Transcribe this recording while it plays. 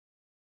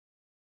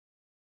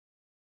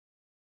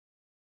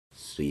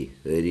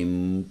ശ്രീഹരിം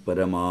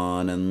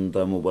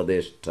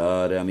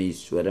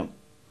പരമാനന്ദമുപദേഷ്ടാരമീശ്വരം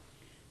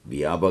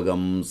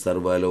വ്യാപകം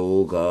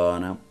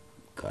സർവലോകാനാം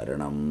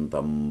കരണം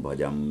തം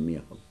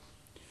ഭജമ്യഹം.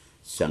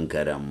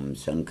 ശങ്കരം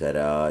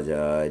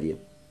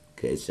ശങ്കരാചാര്യം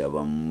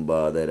കേശവം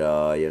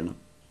ബാദരായണം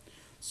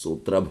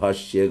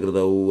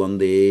സൂത്രഭാഷ്യകൃതൗ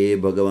വന്ദേ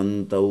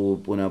ഭഗവന്തൗ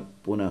പുനഃ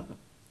പുനഃ.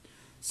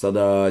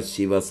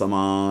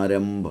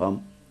 സദാശിവസമാരംഭം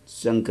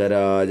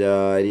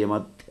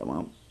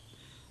ശങ്കരാചാര്യമധ്യമം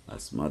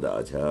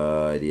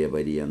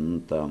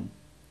അസ്മദാചാര്യപര്യന്తం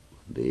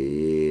വന്ദേ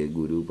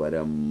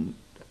ഗുരുപരം.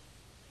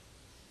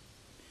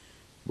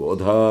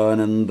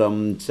 ബോധാനന്ദം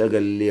ച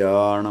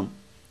കല്യാണം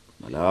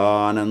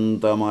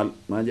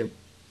മലാനന്ദമാത്മജം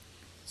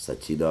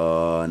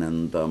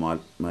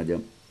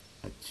സച്ചിദാനന്ദമാത്മജം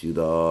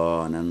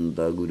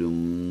അച്യുതാനന്ദഗുരും.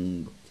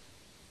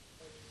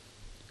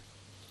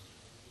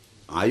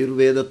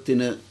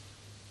 ആയുർവേദത്തിന്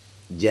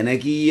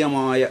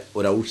ജനകീയമായ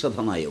ഒരൗഷധ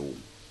നയവും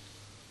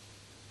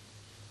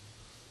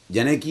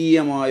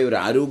ജനകീയമായ ഒരു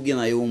ആരോഗ്യ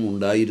നയവും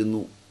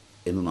ഉണ്ടായിരുന്നു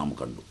എന്ന് നാം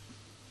കണ്ടു.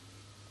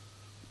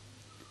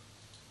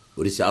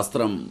 ഒരു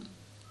ശാസ്ത്രം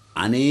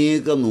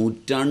അനേക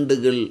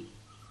നൂറ്റാണ്ടുകൾ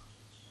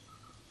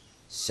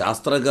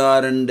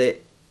ശാസ്ത്രകാരൻ്റെ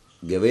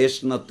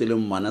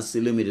ഗവേഷണത്തിലും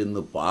മനസ്സിലും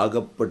ഇരുന്ന്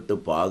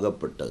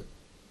പാകപ്പെട്ട്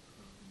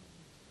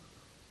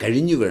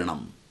കഴിഞ്ഞു വേണം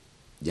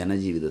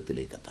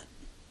ജനജീവിതത്തിലേക്കെത്താൻ.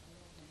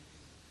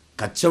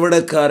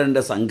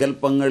 കച്ചവടക്കാരൻ്റെ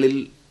സങ്കല്പങ്ങളിൽ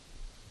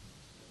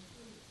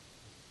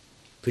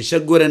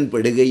ഭിഷഗ്വരൻ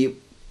പെടുകയും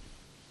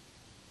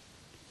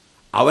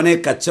അവനെ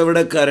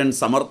കച്ചവടക്കാരൻ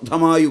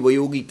സമർത്ഥമായി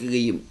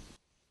ഉപയോഗിക്കുകയും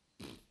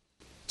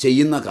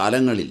ചെയ്യുന്ന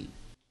കാലങ്ങളിൽ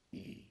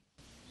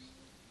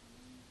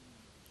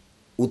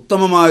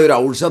ഉത്തമമായൊരു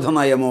ഔഷധ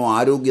നയമോ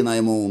ആരോഗ്യ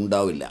നയമോ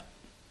ഉണ്ടാവില്ല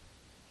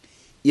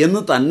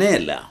എന്ന്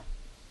തന്നെയല്ല,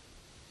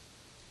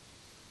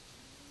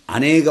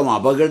 അനേകം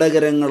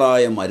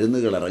അപകടകരങ്ങളായ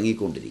മരുന്നുകൾ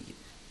ഇറങ്ങിക്കൊണ്ടിരിക്കും.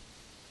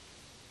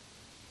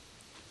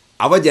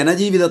 അവ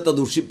ജനജീവിതത്തെ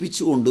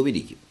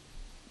ദുഷിപ്പിച്ചുകൊണ്ടുമിരിക്കും.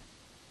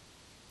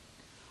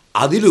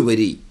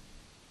 അതിലുപരി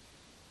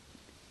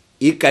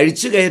ഈ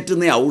കഴിച്ചു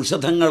കയറ്റുന്ന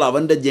ഔഷധങ്ങൾ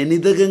അവൻ്റെ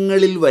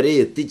ജനിതകങ്ങളിൽ വരെ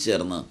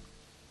എത്തിച്ചേർന്ന്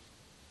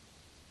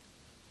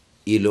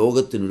ഈ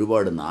ലോകത്തിന്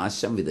ഒരുപാട്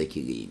നാശം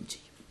വിതയ്ക്കുകയും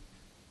ചെയ്യും.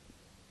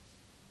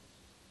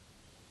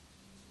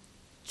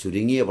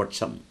 ചുരുങ്ങിയ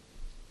പക്ഷം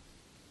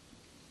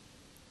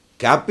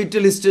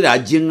ക്യാപിറ്റലിസ്റ്റ്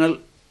രാജ്യങ്ങൾ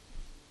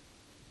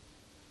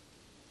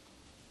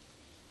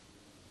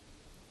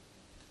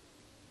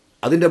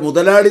അതിൻ്റെ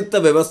മുതലാളിത്ത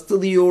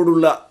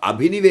വ്യവസ്ഥിതിയോടുള്ള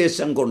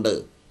അഭിനിവേശം കൊണ്ട്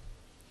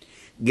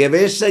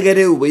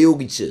ഗവേഷകരെ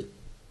ഉപയോഗിച്ച്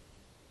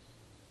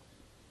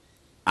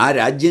ആ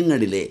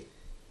രാജ്യങ്ങളിലെ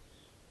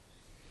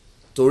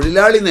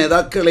തൊഴിലാളി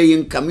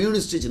നേതാക്കളെയും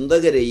കമ്മ്യൂണിസ്റ്റ്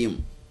ചിന്തകരെയും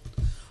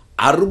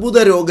അർബുദ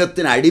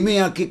രോഗത്തിന്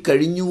അടിമയാക്കി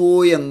കഴിഞ്ഞുവോ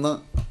എന്ന്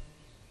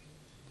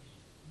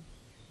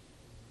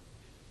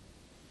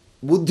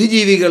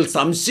ബുദ്ധിജീവികൾ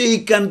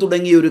സംശയിക്കാൻ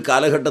തുടങ്ങിയ ഒരു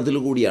കാലഘട്ടത്തിൽ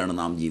കൂടിയാണ്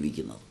നാം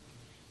ജീവിക്കുന്നത്.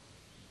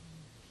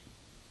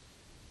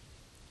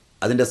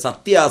 അതിൻ്റെ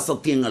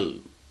സത്യാസത്യങ്ങൾ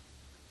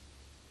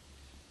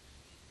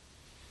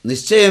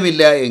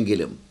നിശ്ചയമില്ല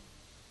എങ്കിലും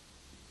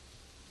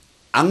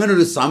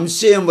അങ്ങനൊരു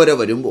സംശയം വരെ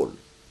വരുമ്പോൾ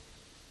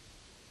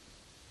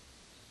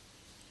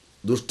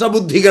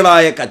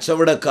ദുഷ്ടബുദ്ധികളായ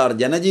കച്ചവടക്കാർ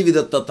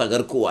ജനജീവിതത്തെ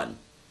തകർക്കുവാൻ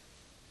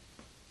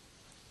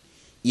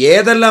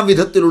ഏതെല്ലാം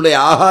വിധത്തിലുള്ള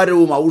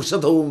ആഹാരവും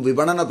ഔഷധവും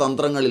വിപണന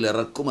തന്ത്രങ്ങളിൽ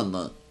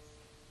ഇറക്കുമെന്ന്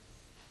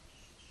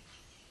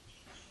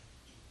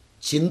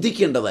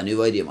ചിന്തിക്കേണ്ടത്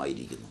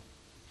അനിവാര്യമായിരിക്കുന്നു.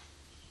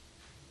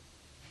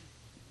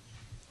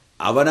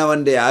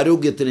 അവനവൻ്റെ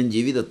ആരോഗ്യത്തിനും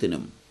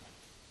ജീവിതത്തിനും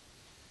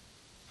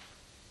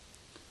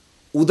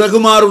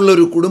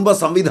ഉതകുമാറുള്ളൊരു കുടുംബ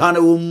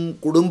സംവിധാനവും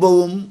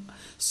കുടുംബവും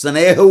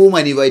സ്നേഹവും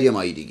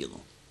അനിവാര്യമായിരിക്കുന്നു.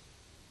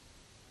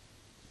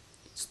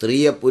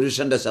 സ്ത്രീയെ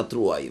പുരുഷൻ്റെ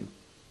ശത്രുവായും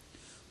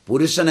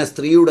പുരുഷനെ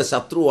സ്ത്രീയുടെ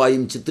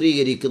ശത്രുവായും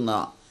ചിത്രീകരിക്കുന്ന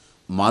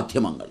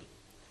മാധ്യമങ്ങൾ,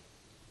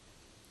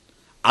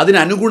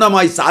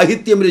 അതിനനുഗുണമായി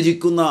സാഹിത്യം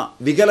രചിക്കുന്ന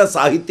വികല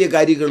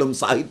സാഹിത്യകാരികളും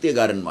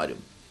സാഹിത്യകാരന്മാരും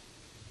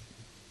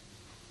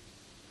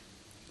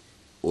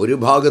ഒരു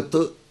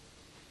ഭാഗത്ത്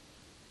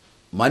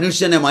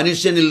മനുഷ്യനെ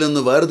മനുഷ്യനിൽ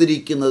നിന്ന്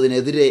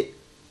വേർതിരിക്കുന്നതിനെതിരെ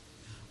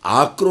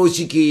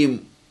ആക്രോശിക്കുകയും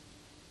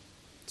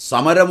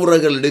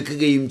സമരമുറകൾ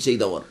എടുക്കുകയും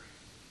ചെയ്തവർ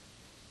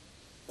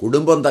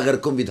കുടുംബം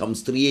തകർക്കും വിധം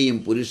സ്ത്രീയെയും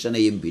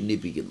പുരുഷനെയും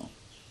ഭിന്നിപ്പിക്കുന്നു.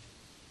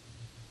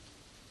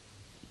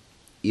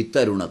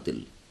 ഇത്തരുണത്തിൽ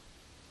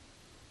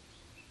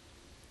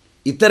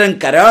ഇത്തരം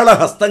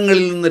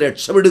കരാളഹസ്തങ്ങളിൽ നിന്ന്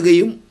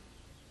രക്ഷപ്പെടുകയും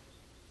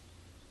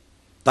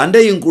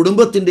തൻ്റെയും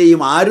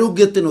കുടുംബത്തിൻ്റെയും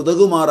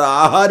ആരോഗ്യത്തിനുതകുമാർ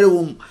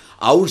ആഹാരവും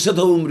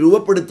ഔഷധവും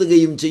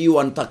രൂപപ്പെടുത്തുകയും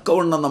ചെയ്യുവാൻ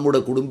തക്കവണ്ണം നമ്മുടെ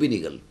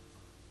കുടുംബിനികൾ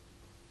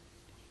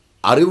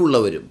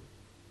അറിവുള്ളവരും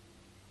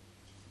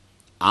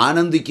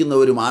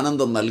ആനന്ദിക്കുന്നവരും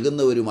ആനന്ദം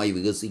നൽകുന്നവരുമായി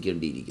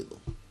വികസിക്കേണ്ടിയിരിക്കുന്നു.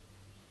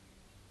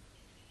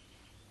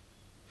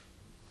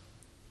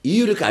 ഈ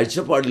ഒരു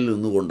കാഴ്ചപ്പാടിൽ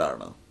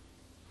നിന്നുകൊണ്ടാണ്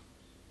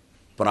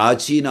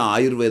പ്രാചീന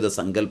ആയുർവേദ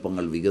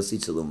സങ്കല്പങ്ങൾ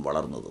വികസിച്ചതും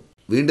വളർന്നതും.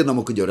 വീണ്ടും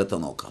നമുക്ക് ജ്വരത്തെ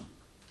നോക്കാം.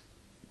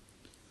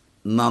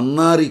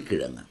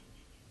 നന്നാറിക്കിഴങ്ങ്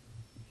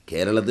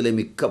കേരളത്തിലെ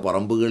മിക്ക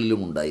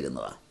പറമ്പുകളിലും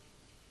ഉണ്ടായിരുന്നതാണ്.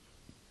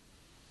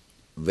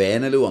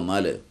 വേനൽ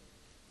വന്നാൽ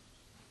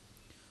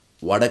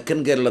വടക്കൻ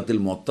കേരളത്തിൽ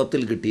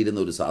മൊത്തത്തിൽ കിട്ടിയിരുന്ന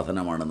ഒരു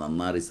സാധനമാണ്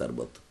നന്നാറി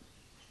സർബത്ത്.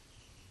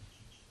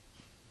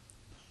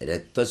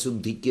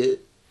 രക്തശുദ്ധിക്ക്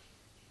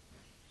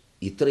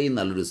ഇത്രയും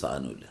നല്ലൊരു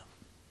സാധനമില്ല.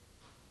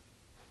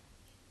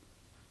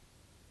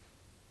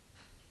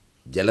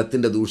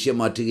 ജലത്തിൻ്റെ ദൂഷ്യം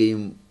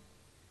മാറ്റുകയും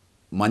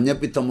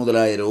മഞ്ഞപ്പിത്തം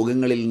മുതലായ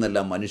രോഗങ്ങളിൽ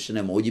നിന്നെല്ലാം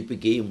മനുഷ്യനെ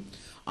മോചിപ്പിക്കുകയും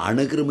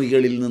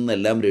അണുകൃമികളിൽ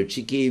നിന്നെല്ലാം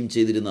രക്ഷിക്കുകയും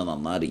ചെയ്തിരുന്ന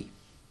നന്നാരി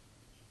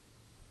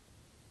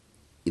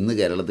ഇന്ന്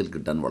കേരളത്തിൽ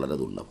കിട്ടാൻ വളരെ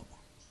ദുർലഭമാണ്.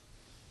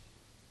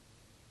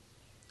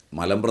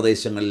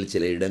 മലമ്പ്രദേശങ്ങളിൽ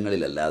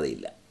ചിലയിടങ്ങളിലല്ലാതെ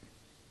ഇല്ല.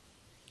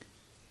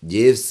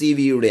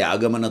 JCBയുടെ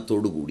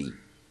ആഗമനത്തോടുകൂടി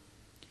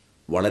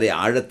വളരെ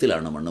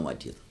ആഴത്തിലാണ് മണ്ണ്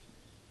മാറ്റിയത്.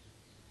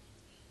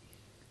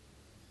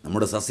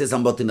 നമ്മുടെ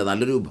സസ്യസമ്പത്തിൻ്റെ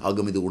നല്ലൊരു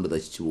ഭാഗം ഇതുകൊണ്ട്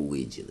നശിച്ചു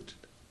പോവുകയും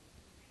ചെയ്തിട്ടുണ്ട്.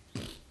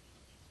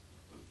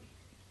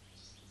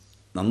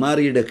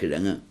 നന്നാരിയുടെ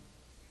കിഴങ്ങ്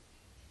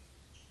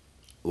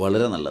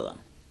വളരെ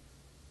നല്ലതാണ്.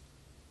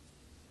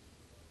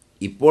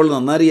 ഇപ്പോൾ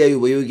നന്നാരിയായി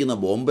ഉപയോഗിക്കുന്ന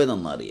ബോംബെ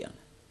നന്നാരിയാണ്.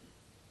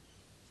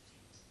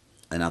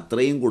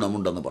 അതിനത്രയും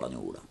ഗുണമുണ്ടെന്ന്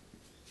പറഞ്ഞുകൂടാ.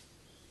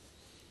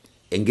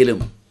 എങ്കിലും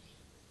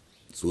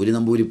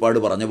സൂര്യനമ്പൂരിപ്പാട്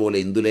പറഞ്ഞ പോലെ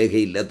ഇന്ദുലേഖ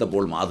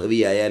ഇല്ലാത്തപ്പോൾ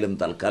മാധവിയായാലും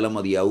തൽക്കാലം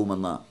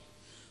മതിയാവുമെന്ന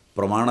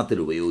പ്രമാണത്തിൽ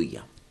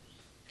ഉപയോഗിക്കാം.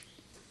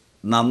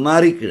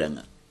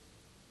 നന്നാരിക്കിഴങ്ങ്,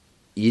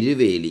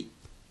 ഇരുവേലി,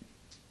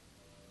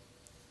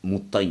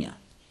 മുത്തങ്ങ.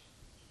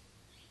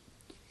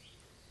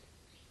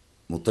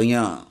 മുത്തങ്ങ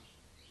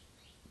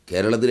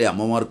കേരളത്തിലെ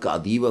അമ്മമാർക്ക്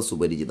അതീവ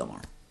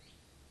സുപരിചിതമാണ്.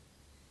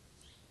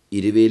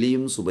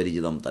 ഇരുവേലിയും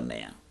സുപരിചിതം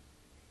തന്നെയാണ്.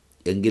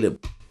 എങ്കിലും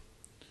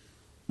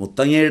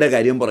മുത്തങ്ങയുടെ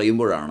കാര്യം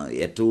പറയുമ്പോഴാണ്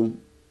ഏറ്റവും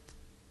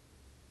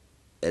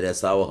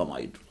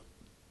രസാവഹമായിട്ടുള്ളത്.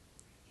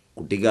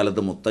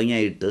 കുട്ടിക്കാലത്ത്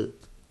മുത്തങ്ങയിട്ട്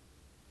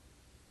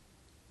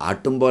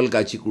ആട്ടുംപാൽ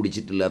കാച്ചി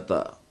കുടിച്ചിട്ടില്ലാത്ത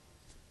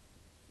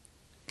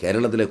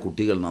കേരളത്തിലെ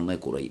കുട്ടികൾ നന്നേ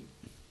കുറയും.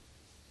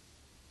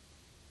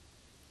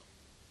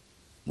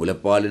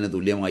 മുലപ്പാലിന്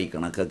തുല്യമായി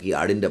കണക്കാക്കി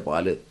ആടിൻ്റെ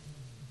പാല്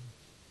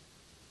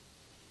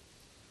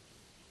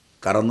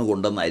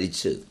കറന്നുകൊണ്ടെന്ന്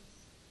അരിച്ച്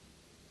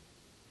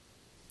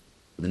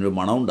ഇതിനൊരു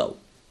മണമുണ്ടാവും.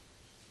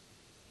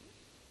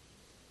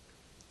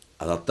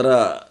 അതത്ര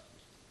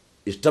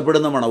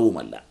ഇഷ്ടപ്പെടുന്ന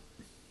മണവുമല്ല.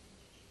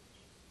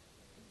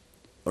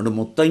 അതുകൊണ്ട്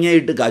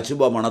മുത്തങ്ങയിട്ട്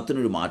കാച്ചുമ്പോൾ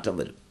മണത്തിനൊരു മാറ്റം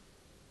വരും.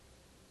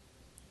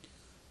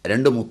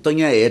 രണ്ട്,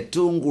 മുത്തങ്ങ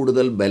ഏറ്റവും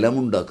കൂടുതൽ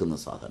ബലമുണ്ടാക്കുന്ന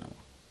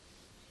സാധനമാണ്.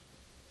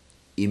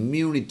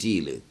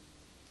 ഇമ്മ്യൂണിറ്റിയിൽ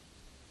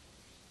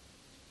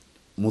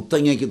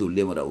മുത്തങ്ങയ്ക്ക്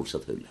തുല്യമൊരു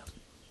ഔഷധമില്ല.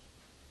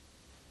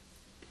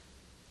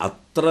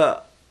 അത്ര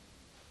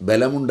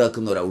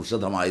ബലമുണ്ടാക്കുന്ന ഒരു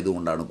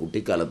ഔഷധമായതുകൊണ്ടാണ്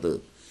കുട്ടിക്കാലത്ത്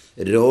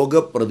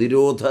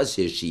രോഗപ്രതിരോധ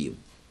ശേഷിയും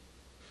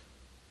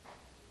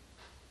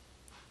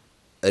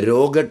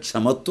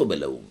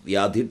രോഗക്ഷമത്വബലവും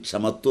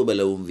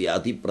വ്യാധിക്ഷമത്വബലവും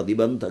വ്യാധി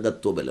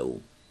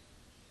പ്രതിബന്ധകത്വബലവും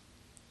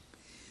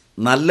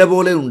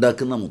നല്ലപോലെ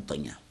ഉണ്ടാക്കുന്ന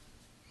മുത്തങ്ങ.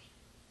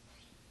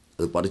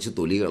 അത് പറിച്ച്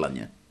തൊലി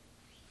കളഞ്ഞ്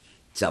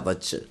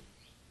ചതച്ച്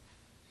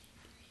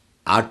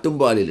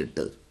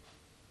ആട്ടുംപാലിലിട്ട്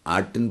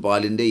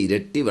ആട്ടിൻപാലിൻ്റെ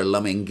ഇരട്ടി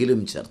വെള്ളമെങ്കിലും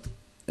ചേർത്ത്,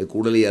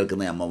 കൂടുതൽ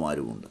ചേർക്കുന്ന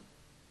അമ്മമാരുമുണ്ട്,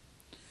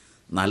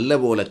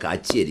 നല്ലപോലെ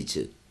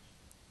കാച്ചിയരിച്ച്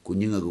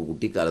കുഞ്ഞുങ്ങൾക്ക്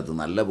കുട്ടിക്കാലത്ത്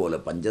നല്ലപോലെ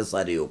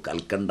പഞ്ചസാരയോ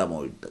കൽക്കണ്ടമോ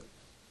ഇട്ട്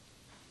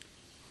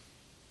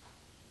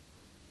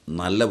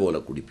നല്ലപോലെ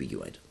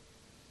കുടിപ്പിക്കുമായിരുന്നു.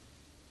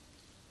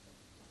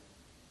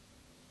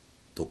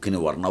 ത്വക്കിന്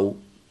വർണ്ണവും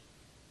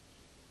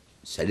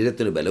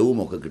ശരീരത്തിന്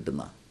ബലവുമൊക്കെ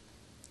കിട്ടുന്ന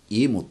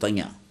ഈ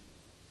മുത്തങ്ങ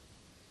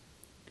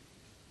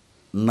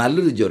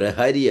നല്ലൊരു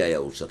ജ്വരഹാരിയായ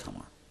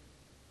ഔഷധമാണ്.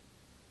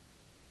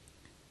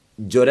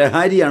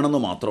 ജ്വരഹാരിയാണെന്ന്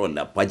മാത്രമല്ല,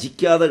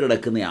 പചിക്കാതെ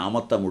കിടക്കുന്ന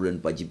ആമത്ത മുഴുവൻ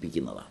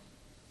പചിപ്പിക്കുന്നതാണ്.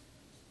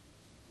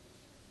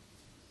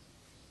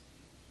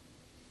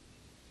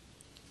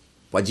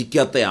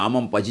 പചിക്കാത്ത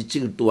ആമം പചിച്ചു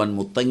കിട്ടുവാൻ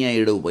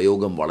മുത്തങ്ങയുടെ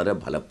ഉപയോഗം വളരെ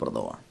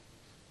ഫലപ്രദമാണ്.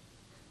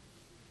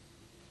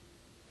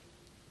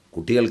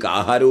 കുട്ടികൾക്ക്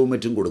ആഹാരവും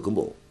മറ്റും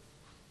കൊടുക്കുമ്പോൾ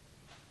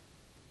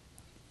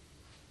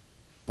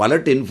പല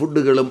ടിൻ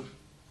ഫുഡുകളും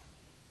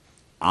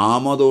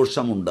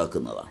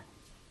ആമദോഷമുണ്ടാക്കുന്നതാണ്.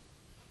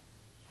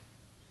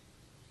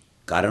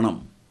 കാരണം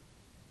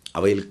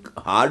അവയിൽ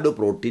ഹാർഡ്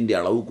പ്രോട്ടീൻ്റെ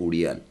അളവ്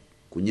കൂടിയാൽ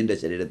കുഞ്ഞിൻ്റെ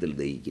ശരീരത്തിൽ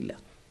ദഹിക്കില്ല.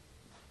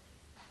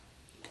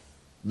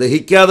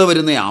 ദഹിക്കാതെ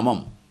വരുന്ന ആമം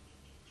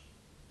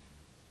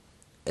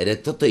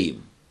രക്തത്തെയും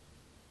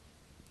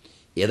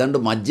ഏതാണ്ട്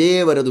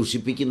മജ്ജയെ വരെ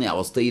ദുഷിപ്പിക്കുന്ന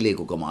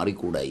അവസ്ഥയിലേക്കൊക്കെ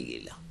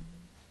മാറിക്കൂടായികയില്ല.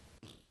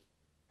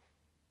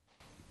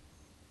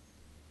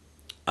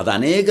 അത്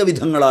അനേക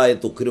വിധങ്ങളായ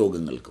ത്വക്ക്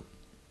രോഗങ്ങൾക്കും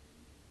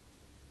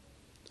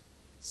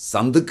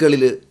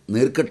സന്ധികളിൽ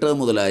നീർക്കെട്ട്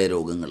മുതലായ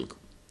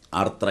രോഗങ്ങൾക്കും,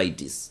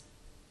 ആർത്രൈറ്റിസ്,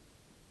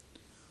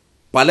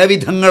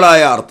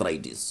 പലവിധങ്ങളായ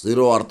ആർത്രൈറ്റിസ്,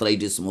 സീറോ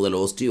ആർത്രൈറ്റിസ് മുതൽ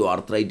ഓസ്റ്റിയോ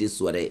ആർത്രൈറ്റിസ്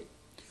വരെ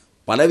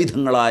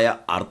പലവിധങ്ങളായ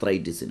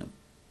ആർത്രൈറ്റിസിനും,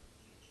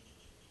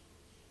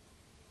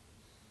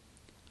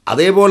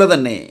 അതേപോലെ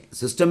തന്നെ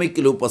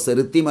സിസ്റ്റമിക് ലൂപ്പസ്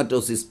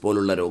എറിത്തിമറ്റോസിസ്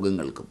പോലുള്ള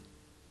രോഗങ്ങൾക്കും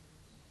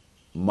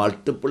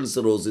മൾട്ടിപ്പിൾ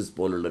സിറോസിസ്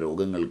പോലുള്ള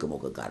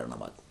രോഗങ്ങൾക്കുമൊക്കെ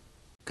കാരണമാകും.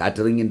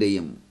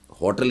 കാറ്ററിങ്ങിൻ്റെയും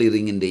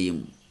ഹോട്ടലിറിങ്ങിൻ്റെയും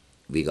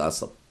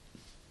വികാസം,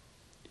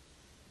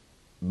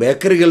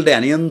 ബേക്കറികളുടെ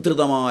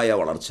അനിയന്ത്രിതമായ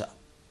വളർച്ച,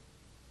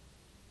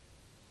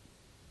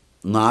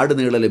 നാട്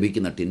നീളെ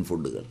ലഭിക്കുന്ന ടിൻ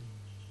ഫുഡുകൾ,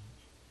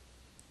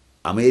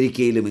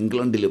 അമേരിക്കയിലും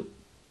ഇംഗ്ലണ്ടിലും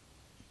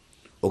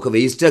ഒക്കെ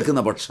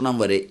വേസ്റ്റാക്കുന്ന ഭക്ഷണം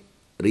വരെ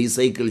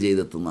റീസൈക്കിൾ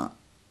ചെയ്തെത്തുന്ന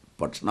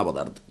ഭക്ഷണ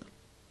പദാർത്ഥങ്ങൾ,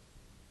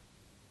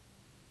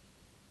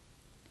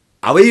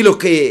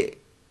 അവയിലൊക്കെ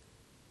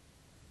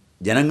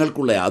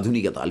ജനങ്ങൾക്കുള്ള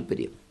ആധുനിക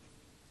താല്പര്യം,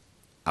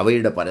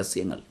 അവയുടെ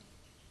പരസ്യങ്ങൾ.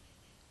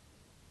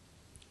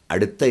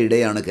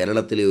 അടുത്തയിടെയാണ്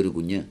കേരളത്തിലെ ഒരു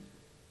കുഞ്ഞ്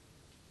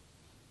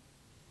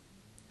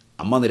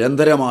അമ്മ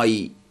നിരന്തരമായി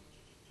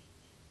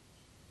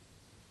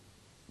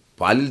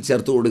പാലിൽ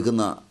ചേർത്ത്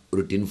കൊടുക്കുന്ന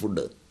ഒരു ടിൻ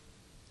ഫുഡ്,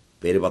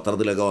 പേര്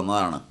പത്രത്തിലൊക്കെ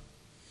വന്നതാണ്,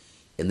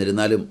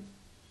 എന്നിരുന്നാലും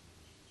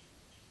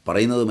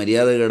പറയുന്നത്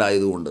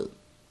മര്യാദകേടായതുകൊണ്ട്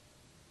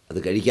അത്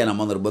കഴിക്കാൻ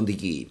അമ്മ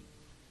നിർബന്ധിക്കുകയും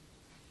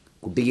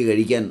കുട്ടിക്ക്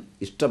കഴിക്കാൻ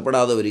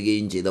ഇഷ്ടപ്പെടാതെ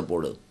വരികയും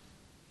ചെയ്തപ്പോൾ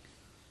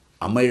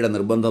അമ്മയുടെ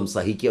നിർബന്ധം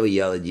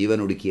സഹിക്കവയ്യാതെ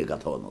ജീവനൊടുക്കിയ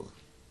കഥ വന്നത്.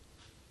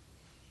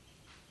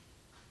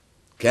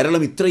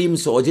 കേരളം ഇത്രയും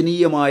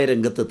ശോചനീയമായ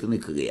രംഗത്തെത്തി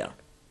നിൽക്കുകയാണ്.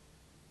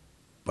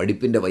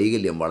 പഠിപ്പിൻ്റെ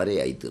വൈകല്യം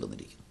വളരെയായി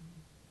തീർന്നിരിക്കുന്നു.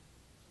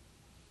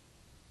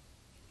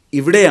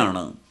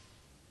 ഇവിടെയാണ്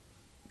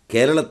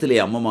കേരളത്തിലെ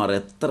അമ്മമാർ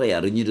എത്ര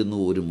അറിഞ്ഞിരുന്നു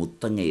ഒരു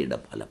മുത്തങ്ങയുടെ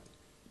ഫലം.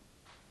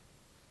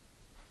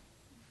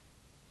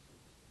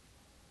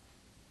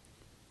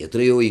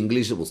 എത്രയോ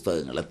ഇംഗ്ലീഷ്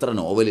പുസ്തകങ്ങൾ, എത്ര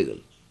നോവലുകൾ,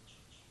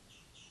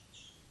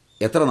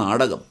 എത്ര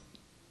നാടകം,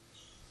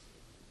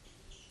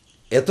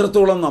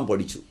 എത്രത്തോളം നാം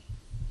പഠിച്ചു,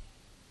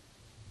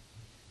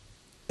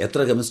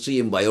 എത്ര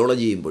കെമിസ്ട്രിയും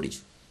ബയോളജിയും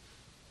പഠിച്ചു.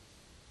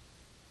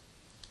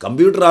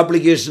 കമ്പ്യൂട്ടർ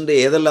ആപ്ലിക്കേഷൻ്റെ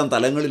ഏതെല്ലാം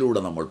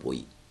തലങ്ങളിലൂടെ നമ്മൾ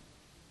പോയി.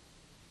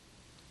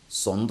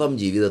 സ്വന്തം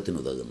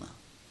ജീവിതത്തിനുതകുന്ന,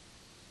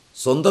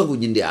 സ്വന്തം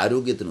കുഞ്ഞിൻ്റെ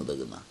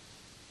ആരോഗ്യത്തിനുതകുന്ന,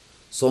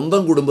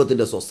 സ്വന്തം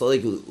കുടുംബത്തിൻ്റെ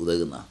സ്വസ്ഥതയ്ക്ക്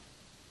ഉതകുന്ന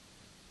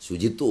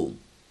ശുചിത്വവും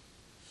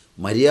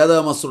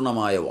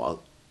മര്യാദാമസൃണമായ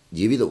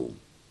ജീവിതവും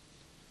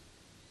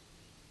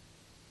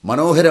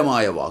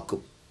മനോഹരമായ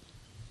വാക്കും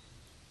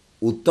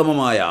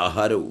ഉത്തമമായ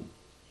ആഹാരവും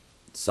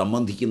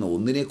സംബന്ധിക്കുന്ന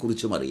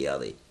ഒന്നിനെക്കുറിച്ചും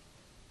അറിയാതെ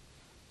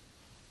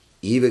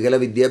ഈ വികല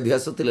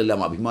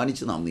വിദ്യാഭ്യാസത്തിലെല്ലാം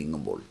അഭിമാനിച്ച് നാം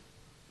നീങ്ങുമ്പോൾ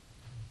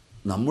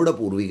നമ്മുടെ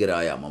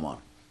പൂർവികരായ അമ്മമാർ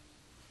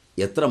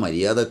എത്ര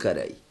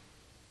മര്യാദക്കാരായി,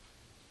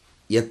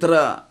 എത്ര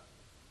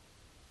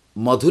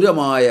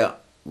മധുരമായ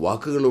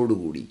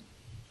വാക്കുകളോടുകൂടി,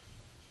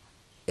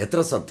 എത്ര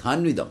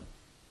ശ്രദ്ധാന്വിതം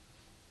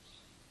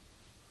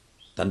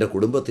തൻ്റെ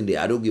കുടുംബത്തിൻ്റെ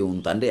ആരോഗ്യവും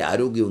തൻ്റെ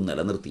ആരോഗ്യവും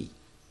നിലനിർത്തി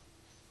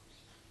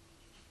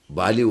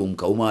ബാല്യവും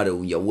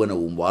കൗമാരവും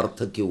യൗവനവും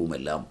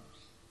വാർദ്ധക്യവുമെല്ലാം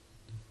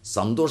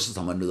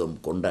സന്തോഷസമന്വിതം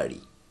കൊണ്ടാടി.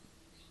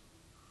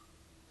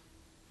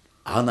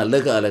 ആ നല്ല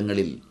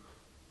കാലങ്ങളിൽ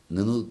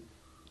നിന്ന്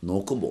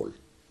നോക്കുമ്പോൾ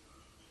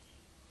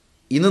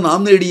ഇന്ന്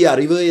നാം നേടിയ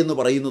അറിവ് എന്ന്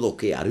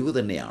പറയുന്നതൊക്കെ അറിവ്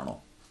തന്നെയാണോ,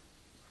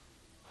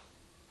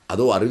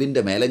 അതോ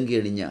അറിവിൻ്റെ മേലങ്കി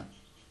അണിഞ്ഞ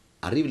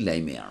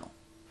അറിവില്ലായ്മയാണോ?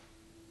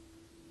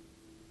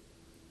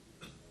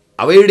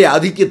 അവയുടെ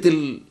ആധിക്യത്തിൽ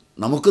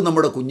നമുക്കും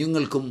നമ്മുടെ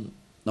കുഞ്ഞുങ്ങൾക്കും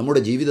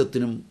നമ്മുടെ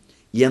ജീവിതത്തിനും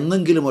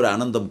എന്നെങ്കിലും ഒരു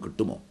ആനന്ദം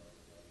കിട്ടുമോ?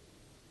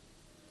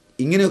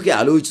 ഇങ്ങനെയൊക്കെ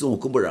ആലോചിച്ച്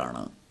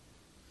നോക്കുമ്പോഴാണ്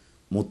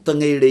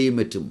മുത്തങ്ങയുടെയും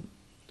മറ്റും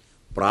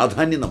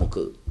പ്രാധാന്യം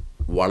നമുക്ക്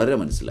വളരെ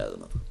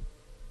മനസ്സിലാകുന്നത്.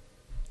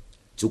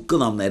 ചുക്ക്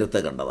നാം നേരത്തെ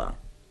കണ്ടതാണ്.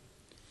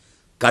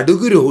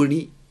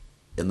 കടുകുരോഹിണി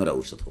എന്നൊരു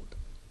ഔഷധമുണ്ട്.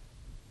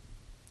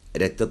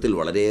 രക്തത്തിൽ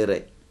വളരെയേറെ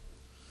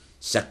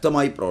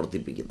ശക്തമായി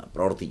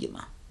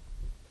പ്രവർത്തിക്കുന്ന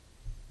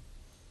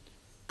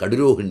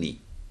കടുരോഹിണി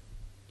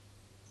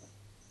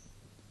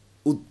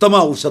ഉത്തമ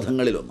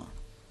ഔഷധങ്ങളിലൊന്നാണ്.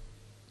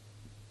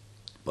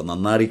 അപ്പോൾ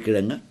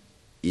നന്നാരിക്കിഴങ്ങ്,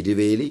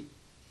 ഇരുവേലി,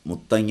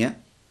 മുത്തങ്ങ,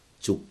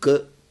 ചുക്ക്,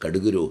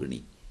 കടുകുരോഹിണി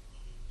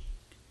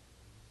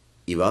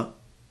ഇവ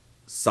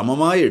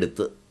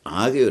സമമായെടുത്ത്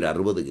ആകെ ഒരു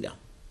 60 ഗ്രാം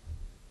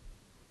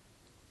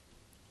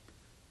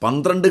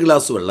 12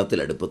 ഗ്ലാസ് വെള്ളത്തിൽ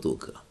അടുപ്പത്ത്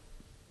വെക്കുക.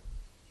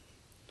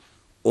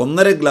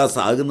 1.5 ഗ്ലാസ്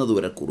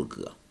ആകുന്നതുവരെ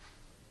കുറുക്കുക,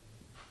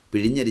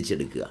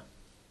 പിഴിഞ്ഞരിച്ചെടുക്കുക.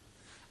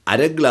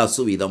 1/2 ഗ്ലാസ്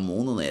വീതം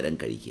 3 നേരം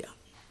കഴിക്കുക.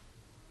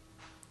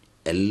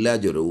 എല്ലാ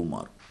ജ്വരവും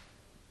മാറും,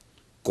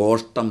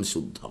 കോഷ്ടം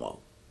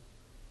ശുദ്ധമാവും.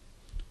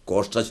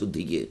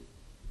 കോഷ്ടശുദ്ധിക്ക്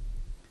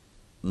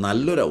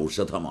നല്ലൊരു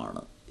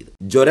ഔഷധമാണ് ഇത്.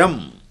 ജ്വരം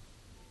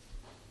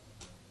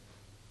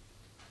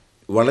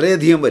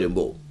വളരെയധികം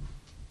വരുമ്പോൾ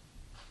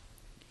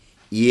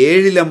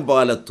 7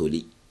 പാല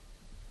തൊലി,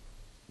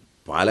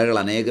 പാലകൾ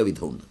അനേക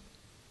വിധമുണ്ട്.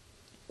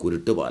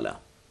 കുരുട്ടുപാല,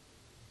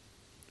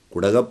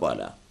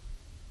 കുടകപ്പാല,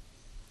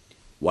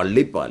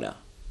 വള്ളിപ്പാല,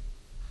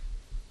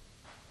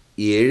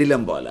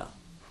 7 പാല,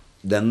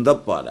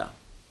 ദന്തപ്പാല,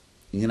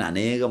 ഇങ്ങനെ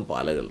അനേകം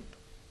പാലകളുണ്ട്.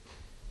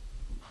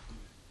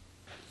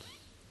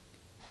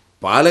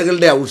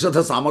 പാലകളുടെ ഔഷധ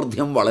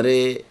സാമർഥ്യം വളരെ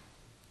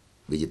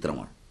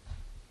വിചിത്രമാണ്.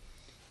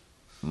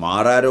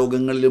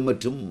 മാറാരോഗങ്ങളിലും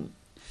മറ്റും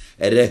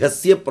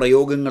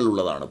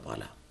രഹസ്യപ്രയോഗങ്ങളുള്ളതാണ്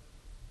പാല.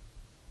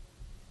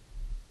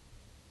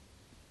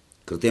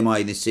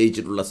 കൃത്യമായി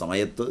നിശ്ചയിച്ചിട്ടുള്ള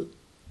സമയത്ത്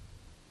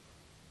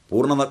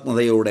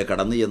പൂർണ്ണനഗ്നതയോടെ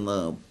കടന്നു ചെന്ന്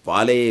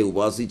പാലയെ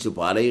ഉപാസിച്ച്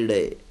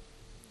പാലയുടെ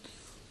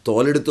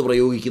തോലെടുത്ത്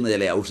പ്രയോഗിക്കുന്ന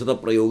ചില ഔഷധ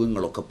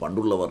പ്രയോഗങ്ങളൊക്കെ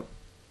പണ്ടുള്ളവർ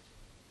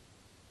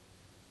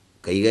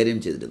കൈകാര്യം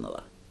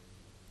ചെയ്തിരുന്നതാണ്.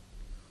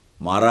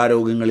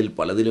 മാറാരോഗങ്ങളിൽ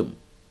പലതിലും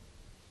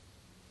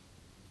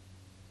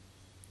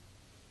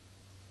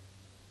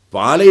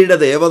പാലയുടെ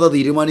ദേവത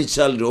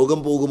തീരുമാനിച്ചാൽ രോഗം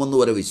പോകുമെന്ന്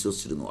വരെ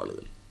വിശ്വസിച്ചിരുന്നു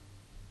ആളുകൾ.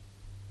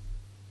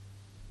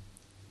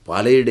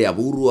 പാലയുടെ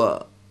അപൂർവ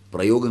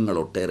പ്രയോഗങ്ങൾ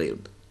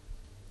ഒട്ടേറെയുണ്ട്.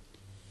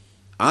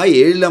 ആ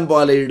 7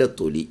 പാലയുടെ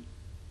തൊലി,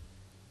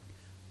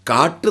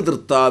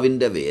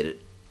 കാട്ടുതൃത്താവിൻ്റെ വേര്,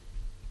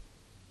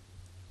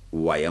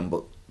 വയമ്പ്,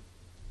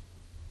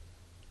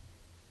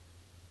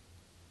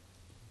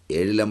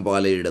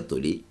 ഏഴിലമ്പാലയുടെ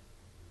തൊലി,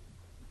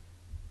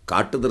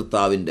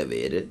 കാട്ടുതൃത്താവിൻ്റെ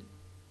വേര്,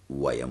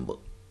 വയമ്പ്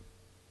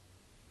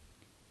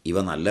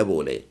ഇവ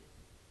നല്ലപോലെ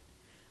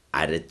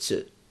അരച്ച്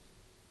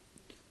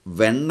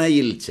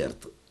വെണ്ണയിൽ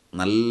ചേർത്ത്,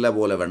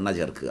 നല്ലപോലെ വെണ്ണ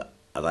ചേർക്കുക,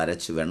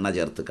 അതരച്ച് വെണ്ണ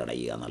ചേർത്ത്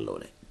കടയുക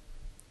നല്ലപോലെ.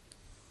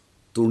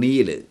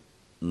 തുണിയിൽ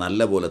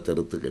നല്ലപോലെ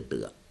തെറുത്ത്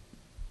കെട്ടുക.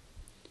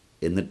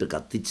 എന്നിട്ട്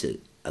കത്തിച്ച്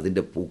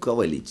അതിൻ്റെ പുക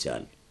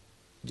വലിച്ചാൽ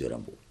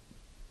ജ്വരം പോകും.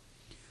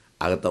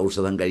 അകത്ത്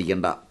ഔഷധം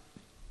കഴിക്കണ്ട,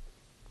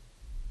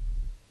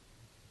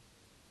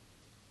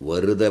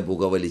 വെറുതെ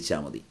പുക വലിച്ചാൽ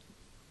മതി.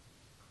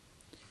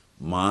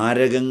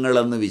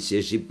 മാരകങ്ങളെന്ന്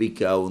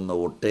വിശേഷിപ്പിക്കാവുന്ന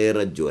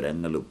ഒട്ടേറെ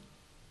ജ്വരങ്ങളും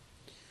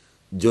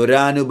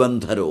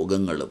ജ്വരാനുബന്ധ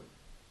രോഗങ്ങളും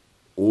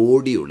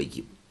ഓടി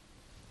ഒളിക്കും.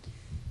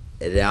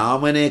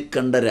 രാമനെ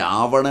കണ്ട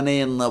രാവണനെ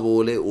എന്ന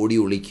പോലെ ഓടി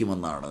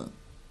ഒളിക്കുമെന്നാണ്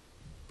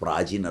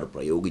പ്രാചീനർ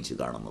പ്രയോഗിച്ച്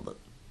കാണുന്നത്.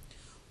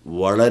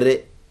 വളരെ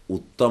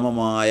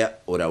ഉത്തമമായ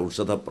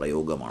ഒരൗഷധ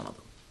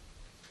പ്രയോഗമാണത്.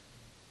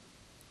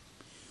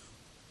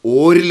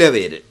 ഓരില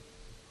വേര്,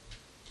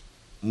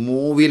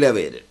 മൂവില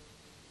വേര്,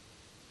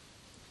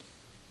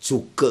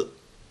 ചുക്ക്,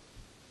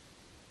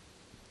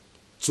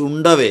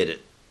 ചുണ്ടവേര്,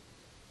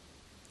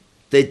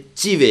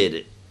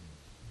 തെച്ചിവേര്,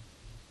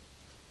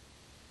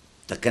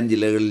 തെക്കൻ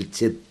ജില്ലകളിൽ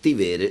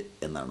ചെത്തിവേര്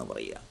എന്നാണ്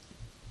പറയുക,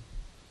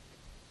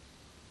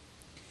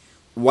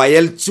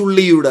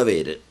 വയൽച്ചുള്ളിയുടെ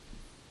വേര്,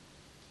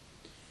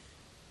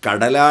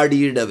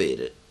 കടലാടിയുടെ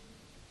വേര്,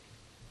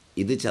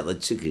 ഇത്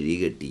ചതച്ച്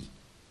കിഴികെട്ടി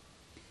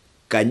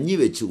കഞ്ഞി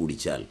വെച്ച്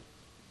കുടിച്ചാൽ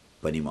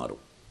പനി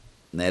മാറും.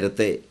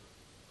 നേരത്തെ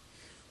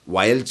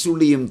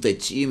വയൽച്ചുള്ളിയും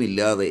തെച്ചിയും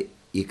ഇല്ലാതെ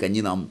ഈ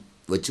കഞ്ഞി നാം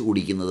വെച്ച്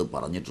കുടിക്കുന്നത്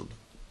പറഞ്ഞിട്ടുണ്ട്.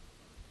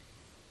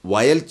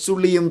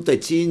 വയൽച്ചുള്ളിയും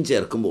തെച്ചിയും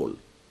ചേർക്കുമ്പോൾ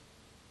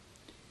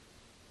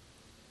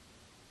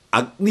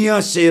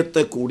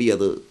അഗ്നിയാശയത്തെ കൂടി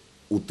അത്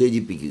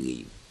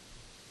ഉത്തേജിപ്പിക്കുകയും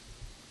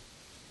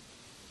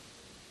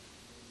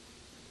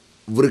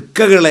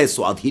വൃക്കകളെ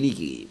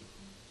സ്വാധീനിക്കുകയും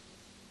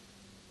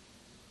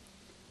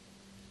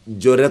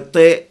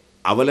ജ്വരത്തെ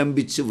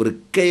അവലംബിച്ച്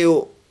വൃക്കയോ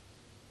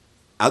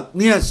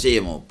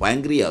അഗ്നിയാശയമോ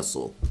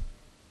പാൻക്രിയാസോ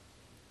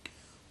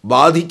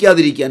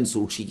ബാധിക്കാതിരിക്കാൻ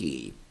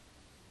സൂക്ഷിക്കുകയും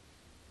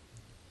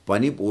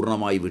പനി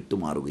പൂർണ്ണമായി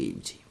വിട്ടുമാറുകയും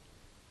ചെയ്യും.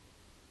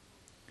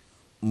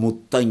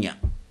 മുത്തങ്ങ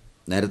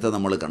നേരത്തെ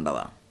നമ്മൾ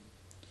കണ്ടതാണ്.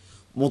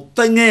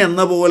 മുത്തങ്ങ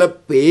എന്ന പോലെ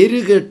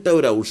പേരുകേട്ട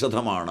ഒരു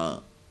ഔഷധമാണ്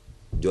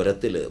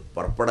ജ്വരത്തിൽ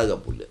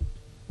പർപ്പടകപ്പുല്ല്.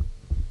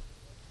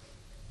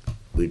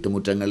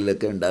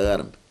 വീട്ടുമുറ്റങ്ങളിലൊക്കെ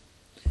ഉണ്ടാകാറുണ്ട്,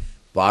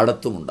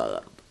 പാടത്തും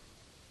ഉണ്ടാകാറുണ്ട്.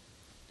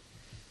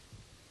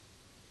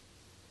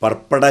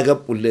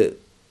 പർപ്പടകപ്പുല്ല്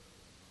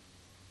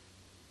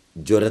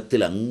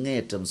ജ്വരത്തിൽ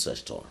അങ്ങേയറ്റം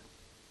ശ്രേഷ്ഠമാണ്.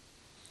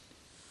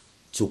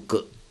 ചുക്ക്,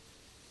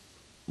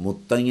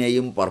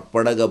 മുത്തങ്ങയും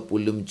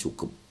പർപ്പടകപ്പുല്ലും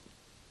ചുക്കും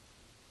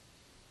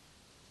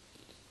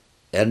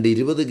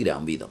 20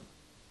 ഗ്രാം വീതം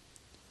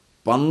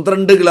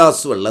 12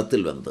 ഗ്ലാസ്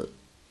വെള്ളത്തിൽ വെന്ത്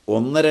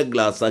 1.5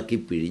 ഗ്ലാസ്സാക്കി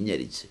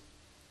പിഴിഞ്ഞരിച്ച്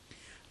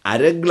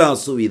 1/2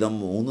 ഗ്ലാസ് വീതം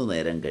 3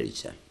 നേരം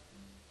കഴിച്ചാൽ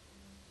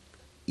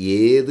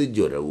ഏത്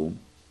ജ്വരവും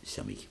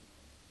ശമിക്കും.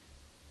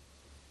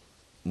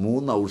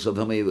 3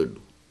 ഔഷധമേ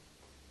വേണ്ടൂ.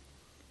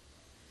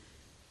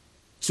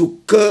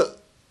 ചുക്ക്,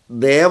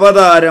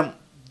 ദേവതാരം,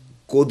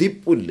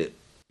 കൊതിപ്പുല്ല്.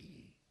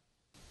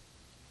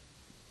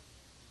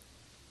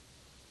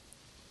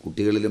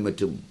 കുട്ടികളിലും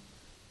മറ്റും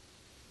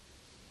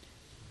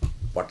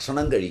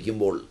ഭക്ഷണം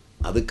കഴിക്കുമ്പോൾ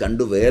അത്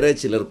കണ്ടു വേറെ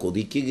ചിലർ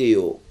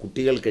കൊതിക്കുകയോ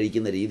കുട്ടികൾ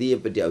കഴിക്കുന്ന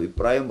രീതിയെപ്പറ്റി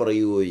അഭിപ്രായം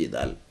പറയുകയോ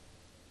ചെയ്താൽ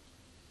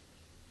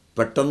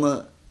പെട്ടെന്ന്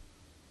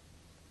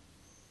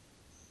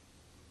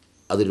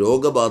അത്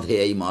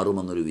രോഗബാധയായി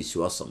മാറുമെന്നൊരു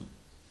വിശ്വാസം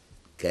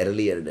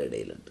കേരളീയരുടെ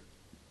ഇടയിലുണ്ട്.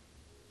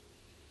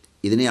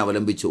 ഇതിനെ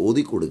അവലംബിച്ച്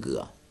ഓതിക്കൊടുക്കുക,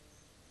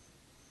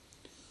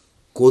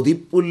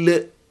 കൊതിപ്പുല്ല്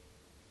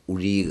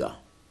ഉഴിയുക,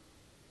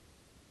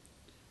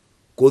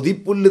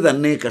 കൊതിപ്പുല്ല്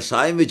തന്നെ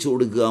കഷായം വെച്ച്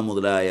കൊടുക്കുക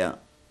മുതലായ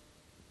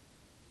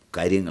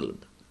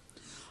കാര്യങ്ങളുണ്ട്.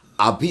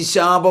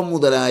 അഭിശാപം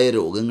മുതലായ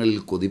രോഗങ്ങളിൽ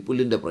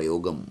കൊതിപ്പുല്ലിൻ്റെ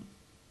പ്രയോഗം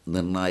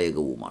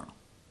നിർണായകവുമാണ്.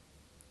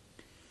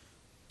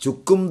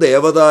 ചുക്കും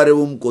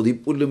ദേവതാരവും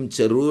കൊതിപ്പുല്ലും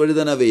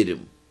ചെറുവഴുതന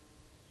വേരും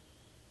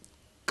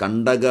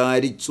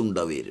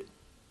കണ്ടകാരിച്ചുണ്ടവേരും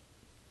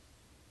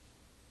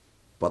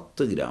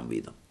 10 ഗ്രാം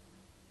വീതം.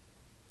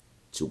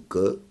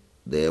 ചുക്ക്,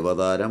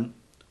 ദേവതാരം,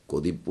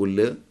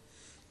 കൊതിപ്പുല്ല്,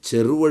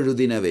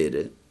 ചെറുവഴുതിന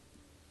വേര്,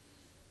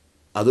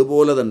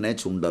 അതുപോലെ തന്നെ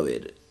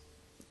ചുണ്ടവേര്,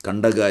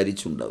 കണ്ടകാരി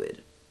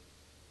ചുണ്ടവേര്,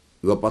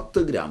 ഇവ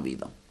 10 ഗ്രാം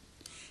വീതം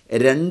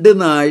 2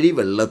 നാഴി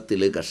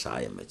വെള്ളത്തിൽ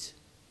കഷായം വെച്ച്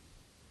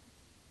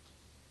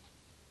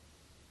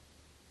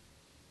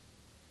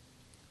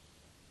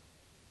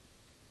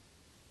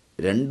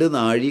 2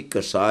 നാഴി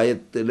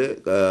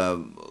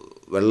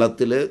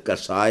വെള്ളത്തിൽ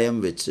കഷായം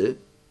വെച്ച്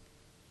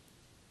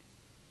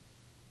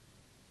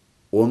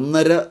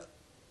 1.5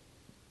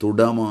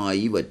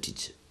 തുടമായി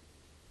വറ്റിച്ച്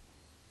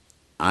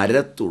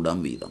 1/2 തുടം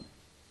വീതം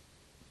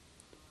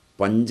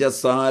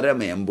പഞ്ചസാര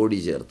മേമ്പൊടി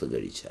ചേർത്ത്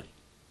കഴിച്ചാൽ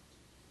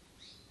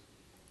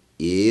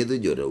ഏത്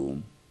ജ്വരവും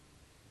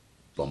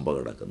പമ്പ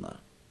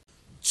കിടക്കുന്നതാണ്.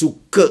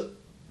 ചുക്ക്,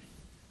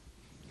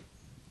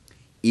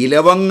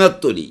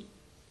 ഇലവങ്ങത്തൊലി,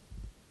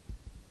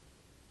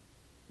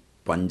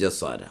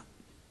 പഞ്ചസാര,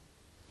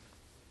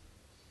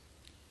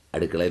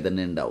 അടുക്കളയിൽ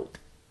തന്നെ ഉണ്ടാവും.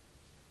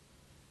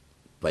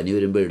 പനി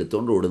വരുമ്പോൾ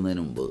എടുത്തുകൊണ്ട്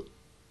ഓടുന്നതിന് മുമ്പ്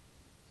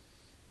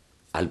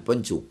അല്പം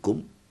ചുക്കും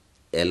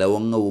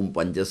ഇലവങ്ങവും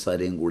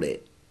പഞ്ചസാരയും കൂടെ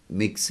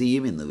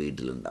മിക്സിയും ഇന്ന്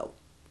വീട്ടിലുണ്ടാവും.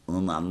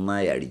 ഒന്ന്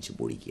നന്നായി അടിച്ച്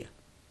പൊടിക്കുക.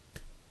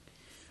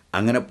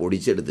 അങ്ങനെ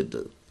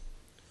പൊടിച്ചെടുത്തിട്ട്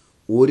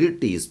 1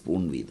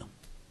 ടീസ്പൂൺ വീതം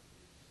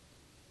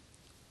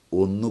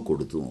ഒന്ന്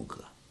കൊടുത്തു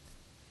നോക്കുക.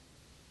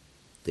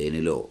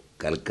 തേനിലോ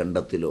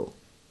കൽക്കണ്ടത്തിലോ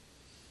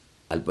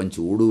അല്പം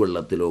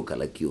ചൂടുവെള്ളത്തിലോ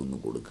കലക്കി ഒന്ന്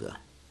കൊടുക്കുക.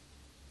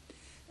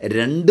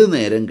 2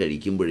 നേരം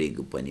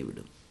കഴിക്കുമ്പോഴേക്ക് പനി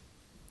വിടും.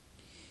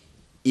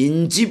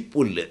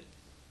 ഇഞ്ചിപ്പുല്ല്,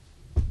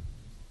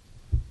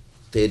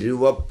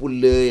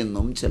 തെരുവപ്പുല്ല്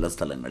എന്നും ചില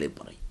സ്ഥലങ്ങളിൽ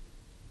പറയും.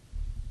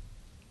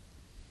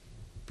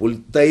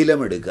 പുൽത്തൈലം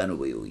എടുക്കാൻ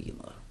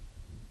ഉപയോഗിക്കുന്നതാണ്.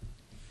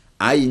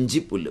 ആ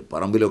ഇഞ്ചിപ്പുല്ല്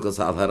പറമ്പിലൊക്കെ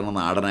സാധാരണ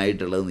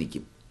നാടനായിട്ടുള്ളത്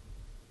നിൽക്കും.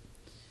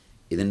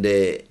 ഇതിൻ്റെ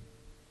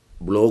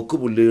ബ്ലോക്ക്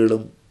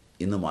പുല്ലുകളും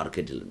ഇന്ന്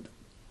മാർക്കറ്റിലുണ്ട്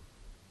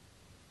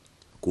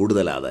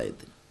കൂടുതൽ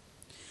ആദായത്തിന്.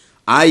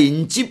 ആ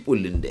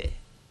ഇഞ്ചിപ്പുല്ലിൻ്റെ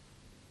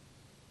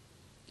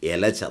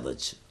ഇല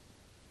ചതച്ച്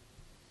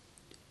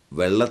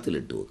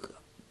വെള്ളത്തിലിട്ട് വെക്കുക.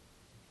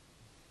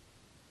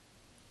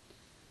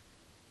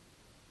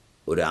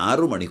 ഒരു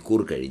 6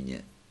 മണിക്കൂർ കഴിഞ്ഞ്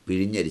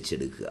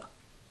പിഴിഞ്ഞരിച്ചെടുക്കുക.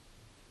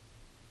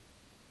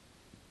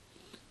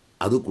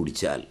 അത്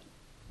കുടിച്ചാൽ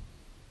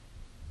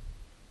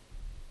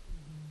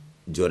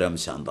ജ്വരം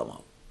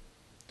ശാന്തമാവും.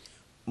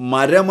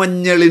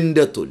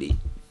 മരമഞ്ഞളിൻ്റെ തൊലി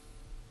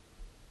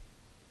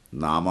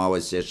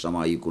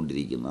നാമാവശേഷമായി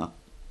കൊണ്ടിരിക്കുന്ന,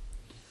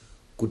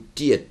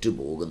 കുറ്റിയറ്റു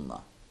പോകുന്ന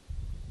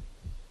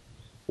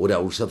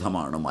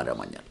ഒരൗഷധമാണ്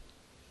മരമഞ്ഞൾ.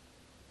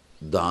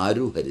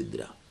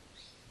 ദാരുഹരിദ്ര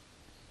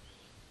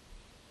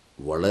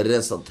വളരെ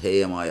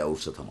ശ്രദ്ധേയമായ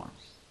ഔഷധമാണ്.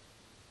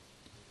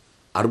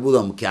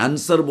 അർബുദം,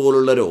 ക്യാൻസർ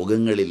പോലുള്ള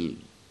രോഗങ്ങളിൽ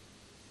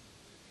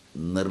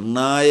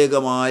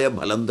നിർണായകമായ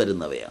ഫലം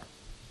തരുന്നവയാണ്.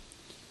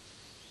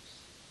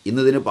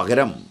 ഇന്നതിന്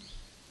പകരം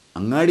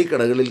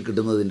അങ്ങാടിക്കടകളിൽ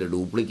കിട്ടുന്നതിൻ്റെ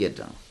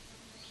ഡ്യൂപ്ലിക്കേറ്റാണ്.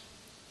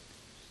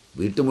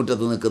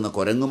 വീട്ടുമുറ്റത്ത് നിൽക്കുന്ന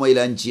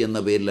കുരങ്ങുമൈലാഞ്ചി എന്ന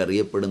പേരിൽ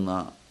അറിയപ്പെടുന്ന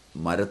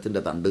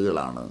മരത്തിൻ്റെ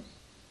തണ്ടുകളാണ്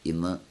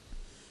ഇന്ന്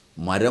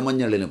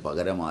മരമഞ്ഞളിന്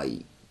പകരമായി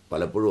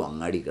പലപ്പോഴും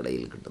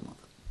അങ്ങാടിക്കടയിൽ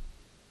കിട്ടുന്നത്.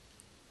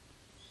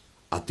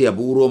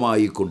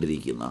 അത്യപൂർവമായി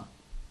കൊണ്ടിരിക്കുന്ന,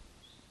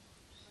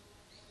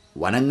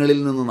 വനങ്ങളിൽ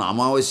നിന്ന്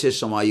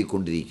നാമാവശേഷമായി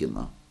കൊണ്ടിരിക്കുന്ന,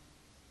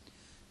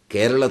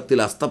 കേരളത്തിൽ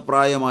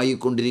അസ്തപ്രായമായി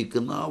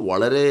കൊണ്ടിരിക്കുന്ന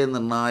വളരെ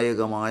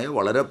നിർണായകമായ,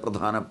 വളരെ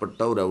പ്രധാനപ്പെട്ട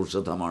ഒരു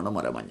ഔഷധമാണ്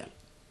മരമഞ്ഞൾ.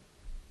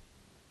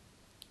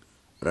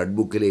 റെഡ്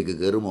ബുക്കിലേക്ക്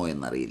കയറുമോ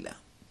എന്നറിയില്ല.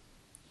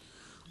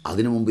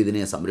 അതിനു മുമ്പ്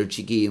ഇതിനെ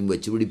സംരക്ഷിക്കുകയും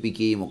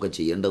വെച്ചുപിടിപ്പിക്കുകയും ഒക്കെ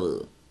ചെയ്യേണ്ടത്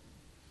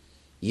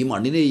ഈ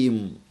മണ്ണിനെയും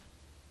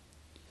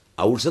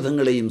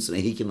ഔഷധങ്ങളെയും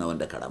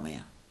സ്നേഹിക്കുന്നവൻ്റെ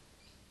കടമയാണ്.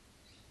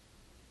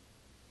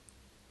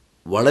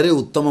 വളരെ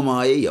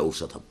ഉത്തമമായ ഈ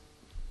ഔഷധം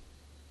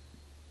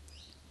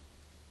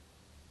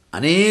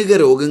അനേക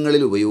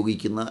രോഗങ്ങളിൽ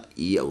ഉപയോഗിക്കുന്ന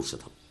ഈ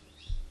ഔഷധം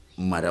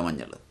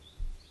മരമഞ്ഞൾ,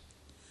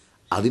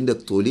 അതിൻ്റെ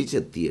തൊലി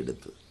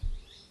ചെത്തിയെടുത്ത്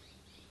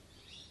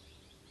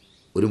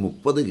ഒരു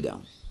 30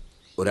 ഗ്രാം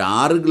ഒരു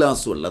 6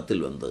 ഗ്ലാസ് വെള്ളത്തിൽ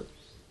വെന്ത്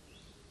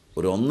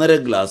ഒരു 1.5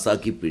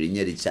 ഗ്ലാസ്സാക്കി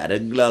പിഴിഞ്ഞരിച്ച്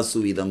 1/2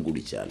 ഗ്ലാസ് വീതം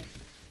കുടിച്ചാൽ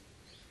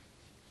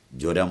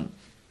ജ്വരം,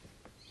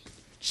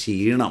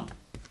 ക്ഷീണം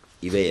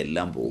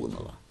ഇവയെല്ലാം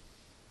പോകുന്നതാണ്.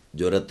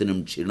 ജ്വരത്തിനും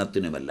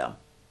ക്ഷീണത്തിനുമെല്ലാം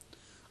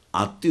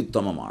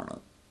അത്യുത്തമമാണ്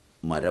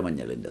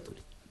മരമഞ്ഞളിൻ്റെ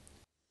തൊലി.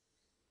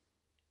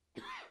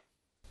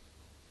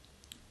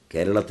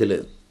 കേരളത്തിൽ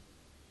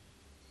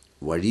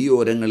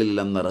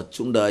വഴിയോരങ്ങളിലെല്ലാം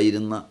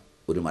നിറച്ചുണ്ടായിരുന്ന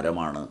ഒരു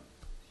മരമാണ്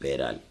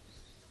പേരാൽ.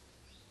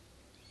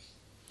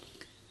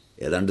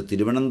 ഏതാണ്ട്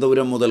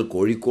തിരുവനന്തപുരം മുതൽ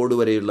കോഴിക്കോട്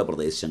വരെയുള്ള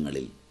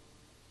പ്രദേശങ്ങളിൽ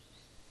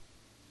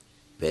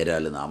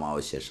പേരാൽ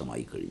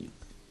നാമാവശേഷമായി കഴിഞ്ഞു.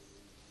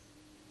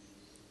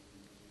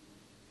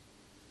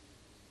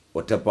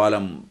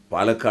 ഒറ്റപ്പാലം,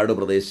 പാലക്കാട്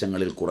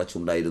പ്രദേശങ്ങളിൽ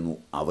കുറച്ചുണ്ടായിരുന്നു.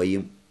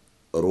 അവയും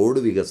റോഡ്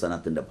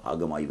വികസനത്തിൻ്റെ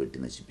ഭാഗമായി വെട്ടി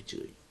നശിപ്പിച്ചു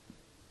കഴിഞ്ഞു.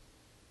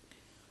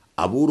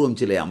 അപൂർവം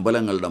ചില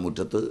അമ്പലങ്ങളുടെ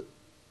മുറ്റത്ത്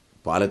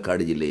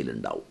പാലക്കാട്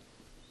ജില്ലയിലുണ്ടാവും.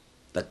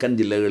 തെക്കൻ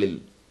ജില്ലകളിൽ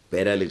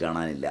പേരാൽ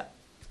കാണാനില്ല.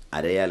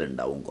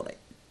 അരയാലുണ്ടാവും,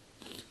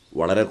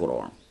 വളരെ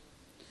കുറവാണ്.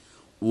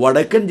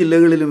 വടക്കൻ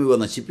ജില്ലകളിലും ഇവ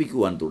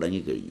നശിപ്പിക്കുവാൻ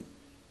തുടങ്ങിക്കഴിഞ്ഞു.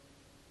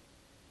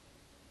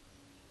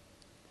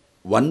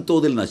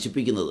 വൻതോതിൽ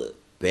നശിപ്പിക്കുന്നത്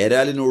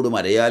പേരാലിനോടും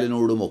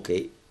അരയാലിനോടുമൊക്കെ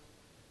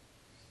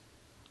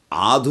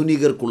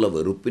ആധുനികർക്കുള്ള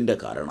വെറുപ്പിൻ്റെ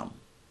കാരണം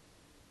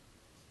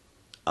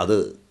അത്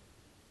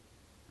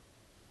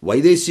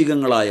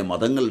വൈദേശികങ്ങളായ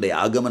മതങ്ങളുടെ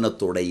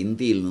ആഗമനത്തോടെ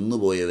ഇന്ത്യയിൽ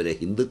നിന്നുപോയവരെ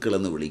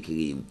ഹിന്ദുക്കളെന്ന്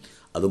വിളിക്കുകയും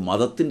അത്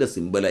മതത്തിൻ്റെ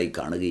സിമ്പലായി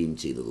കാണുകയും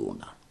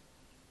ചെയ്തതുകൊണ്ടാണ്.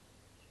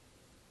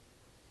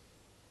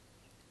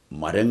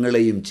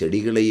 മരങ്ങളെയും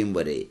ചെടികളെയും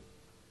വരെ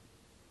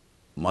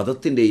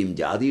മതത്തിൻ്റെയും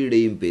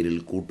ജാതിയുടെയും പേരിൽ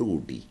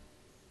കൂട്ടുകൂട്ടി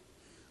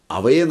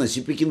അവയെ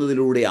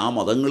നശിപ്പിക്കുന്നതിലൂടെ ആ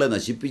മതങ്ങളെ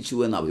നശിപ്പിച്ചു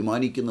എന്ന്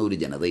അഭിമാനിക്കുന്ന ഒരു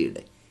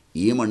ജനതയുടെ,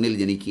 ഈ മണ്ണിൽ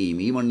ജനിക്കുകയും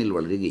ഈ മണ്ണിൽ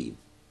വളരുകയും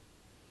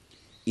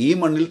ഈ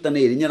മണ്ണിൽ തന്നെ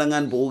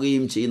എരിഞ്ഞടങ്ങാൻ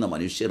പോവുകയും ചെയ്യുന്ന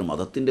മനുഷ്യർ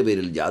മതത്തിൻ്റെ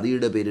പേരിൽ,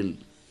 ജാതിയുടെ പേരിൽ,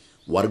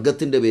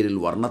 വർഗത്തിൻ്റെ പേരിൽ,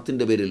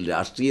 വർണ്ണത്തിൻ്റെ പേരിൽ,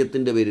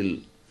 രാഷ്ട്രീയത്തിൻ്റെ പേരിൽ,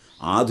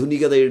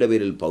 ആധുനികതയുടെ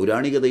പേരിൽ,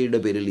 പൗരാണികതയുടെ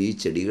പേരിൽ ഈ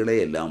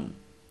ചെടികളെയെല്ലാം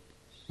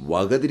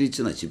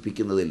വകതിരിച്ച്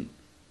നശിപ്പിക്കുന്നതിൽ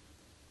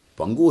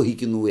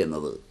പങ്കുവഹിക്കുന്നു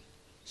എന്നത്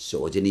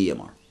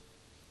ശോചനീയമാണ്,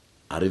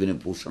 അറിവിന്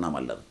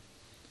ഭൂഷണമല്ലത്.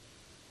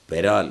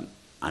 പെരാൽ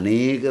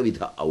അനേകവിധ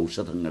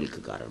ഔഷധങ്ങൾക്ക്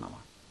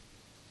കാരണമാണ്.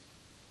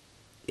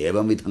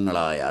 ഏവം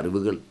വിധങ്ങളായ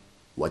അറിവുകൾ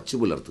വച്ചു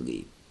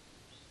പുലർത്തുകയും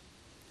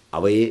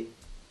അവയെ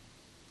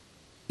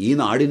ഈ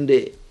നാടിൻ്റെ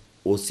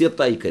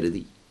ഒസ്യത്തായി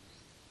കരുതി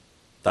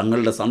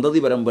തങ്ങളുടെ സന്തതി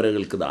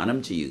പരമ്പരകൾക്ക് ദാനം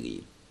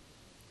ചെയ്യുകയും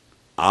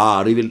ആ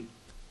അറിവിൽ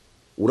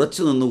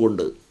ഉറച്ചു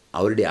നിന്നുകൊണ്ട്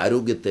അവരുടെ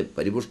ആരോഗ്യത്തെ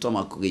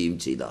പരിപുഷ്ടമാക്കുകയും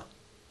ചെയ്ത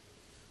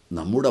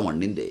നമ്മുടെ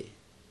മണ്ണിൻ്റെ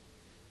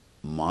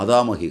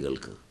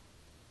മാതാമഹികൾക്ക്,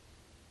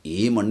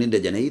 ഈ മണ്ണിൻ്റെ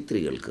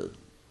ജനയിത്രികൾക്ക്,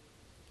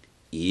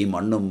 ഈ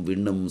മണ്ണും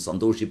വിണ്ണും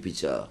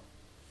സന്തോഷിപ്പിച്ച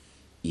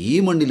ഈ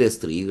മണ്ണിലെ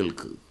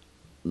സ്ത്രീകൾക്ക്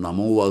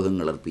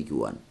നമോവാകങ്ങൾ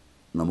അർപ്പിക്കുവാൻ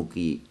നമുക്ക്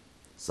ഈ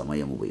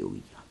സമയം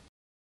ഉപയോഗിക്കാം.